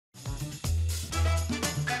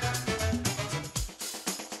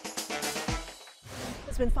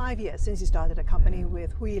been 5 years since you started a company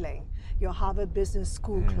with Hooi Ling, your Harvard Business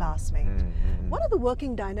School classmate. What are the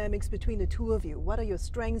working dynamics between the two of you? What are your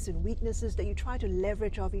strengths and weaknesses that you try to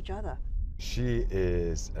leverage off each other? She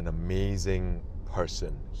is an amazing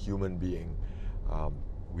person, human being.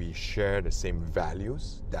 We share the same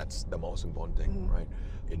values. That's the most important thing, right?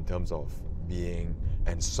 In terms of being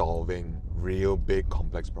and solving real big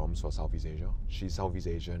complex problems for Southeast Asia. She's Southeast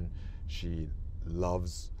Asian. She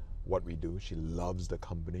loves what we do. She loves the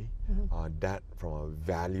company. That, from a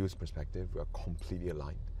values perspective, we are completely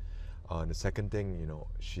aligned. The second thing, you know,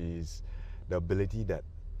 she's the ability that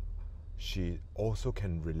she also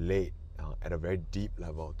can relate at a very deep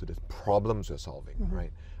level to the problems we're solving,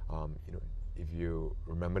 right? You know, if you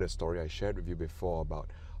remember the story I shared with you before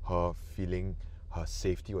about her feeling her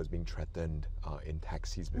safety was being threatened in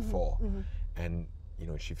taxis before, and you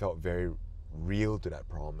know, she felt very real to that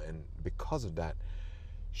problem, and because of that,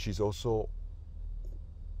 she's also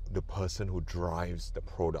the person who drives the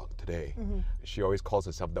product today. She always calls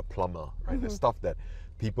herself the plumber, right? The stuff that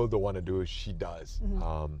people don't want to do, she does.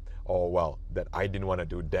 Or well, that I didn't want to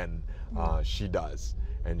do then, she does.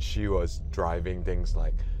 And she was driving things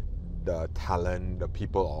like the talent, the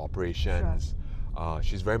people operations.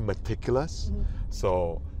 She's very meticulous,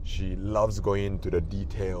 so she loves going into the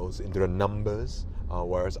details, into the numbers.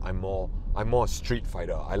 Whereas I'm more a street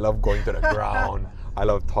fighter. I love going to the ground. I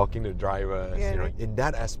love talking to drivers. You know, in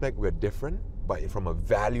that aspect, we're different, but from a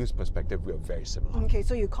values perspective, we're very similar. Okay,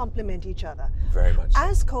 so you complement each other. Very much.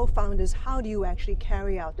 As co-founders, how do you actually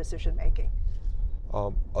carry out decision making?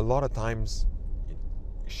 A lot of times,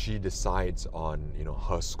 she decides on, you know,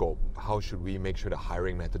 her scope. How should we make sure the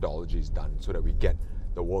hiring methodology is done so that we get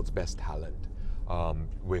the world's best talent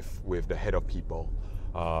with the head of people.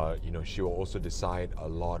 You know, she will also decide a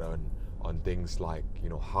lot on things like, you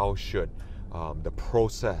know, how should the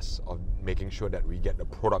process of making sure that we get the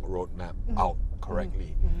product roadmap out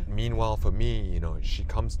correctly. Meanwhile, for me, you know, she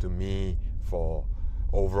comes to me for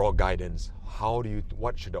overall guidance.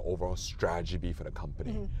 What should the overall strategy be for the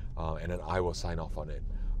company? And then I will sign off on it.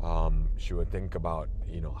 She would think about,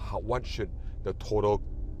 you know, what should the total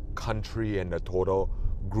country and the total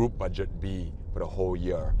group budget be for the whole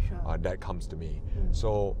year. That comes to me.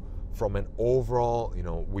 So from an overall, you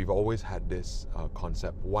know, we've always had this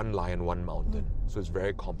concept, one lion, one mountain. So it's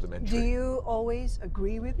very complementary. Do you always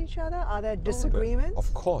agree with each other? Are there disagreements?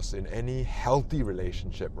 Of course, in any healthy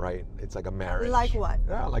relationship, right? It's like a marriage. Like what?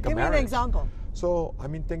 Yeah, like Give a marriage. me an example. So, I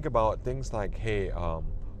mean, think about things like, hey,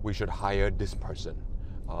 we should hire this person.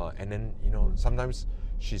 And then, you know, sometimes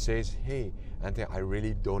she says, hey, Anthony, I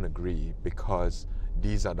really don't agree because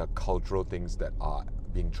these are the cultural things that are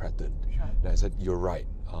being threatened. And I said, you're right.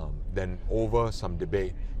 Then over some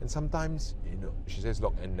debate, and sometimes, you know, she says,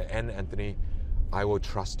 look, in the end, Anthony, I will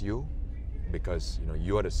trust you because, you know,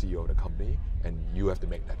 you are the CEO of the company and you have to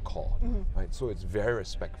make that call, right? So it's very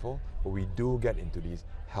respectful, but we do get into these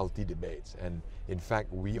healthy debates, and in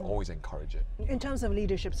fact, we always encourage it. In terms of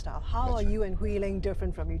leadership style, how are you and Hooi Ling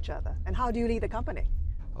different from each other, and how do you lead the company?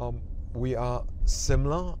 We are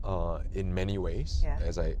similar in many ways.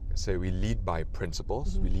 As I say, we lead by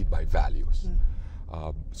principles, we lead by values.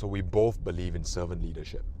 So we both believe in servant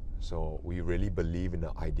leadership. So we really believe in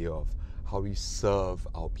the idea of how we serve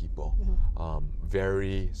our people.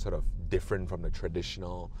 Very sort of different from the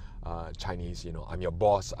traditional Chinese, you know, I'm your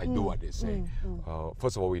boss, I do what they say.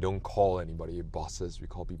 First of all, we don't call anybody bosses, we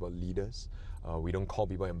call people leaders. We don't call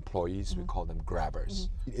people employees, we call them grabbers.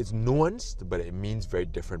 It's nuanced, but it means very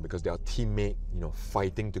different because they are teammate, you know,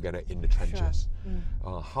 fighting together in the trenches.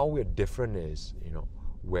 How we're different is, you know,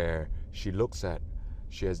 where she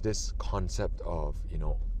has this concept of, you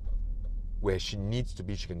know, where she needs to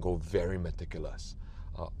be, she can go very meticulous.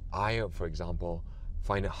 I, for example,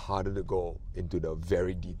 find it harder to go into the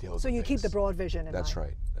very details. So you keep the broad vision in mind. That's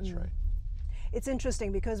right, that's right. It's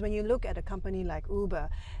interesting because when you look at a company like Uber,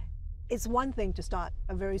 it's one thing to start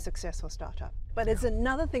a very successful startup, but it's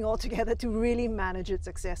another thing altogether to really manage it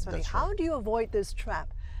successfully. That's How right. do you avoid this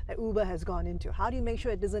trap that Uber has gone into? How do you make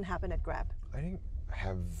sure it doesn't happen at Grab? I think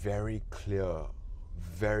have very clear,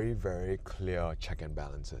 very, very clear check and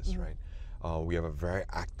balances, right? We have a very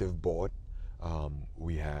active board.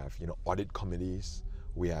 We have, you know, audit committees.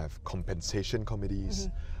 We have compensation committees.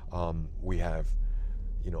 We have,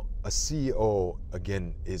 you know, a CEO,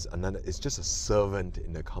 again, is just a servant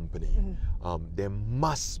in the company. There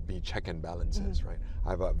must be check and balances, right? I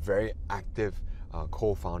have a very active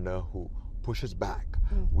co-founder who pushes back.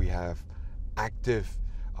 We have active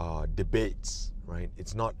debates, right?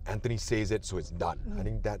 It's not Anthony says it, so it's done. I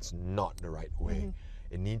think that's not the right way.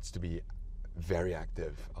 It needs to be very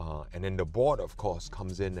active. And then the board, of course,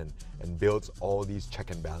 comes in and builds all these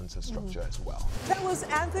check and balances structure as well. That was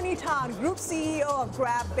Anthony Tan, Group CEO of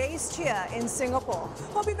Grab, based here in Singapore.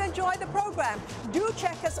 Hope you've enjoyed the program. Do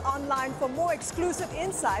check us online for more exclusive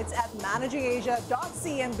insights at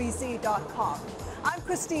managingasia.cnbc.com. I'm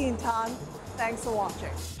Christine Tan. Thanks for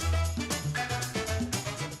watching.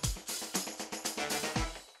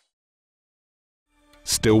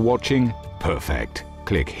 Still watching? Perfect.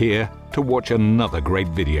 Click here to watch another great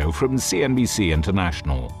video from CNBC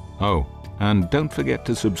International. Oh, and don't forget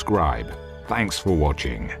to subscribe. Thanks for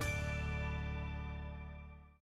watching.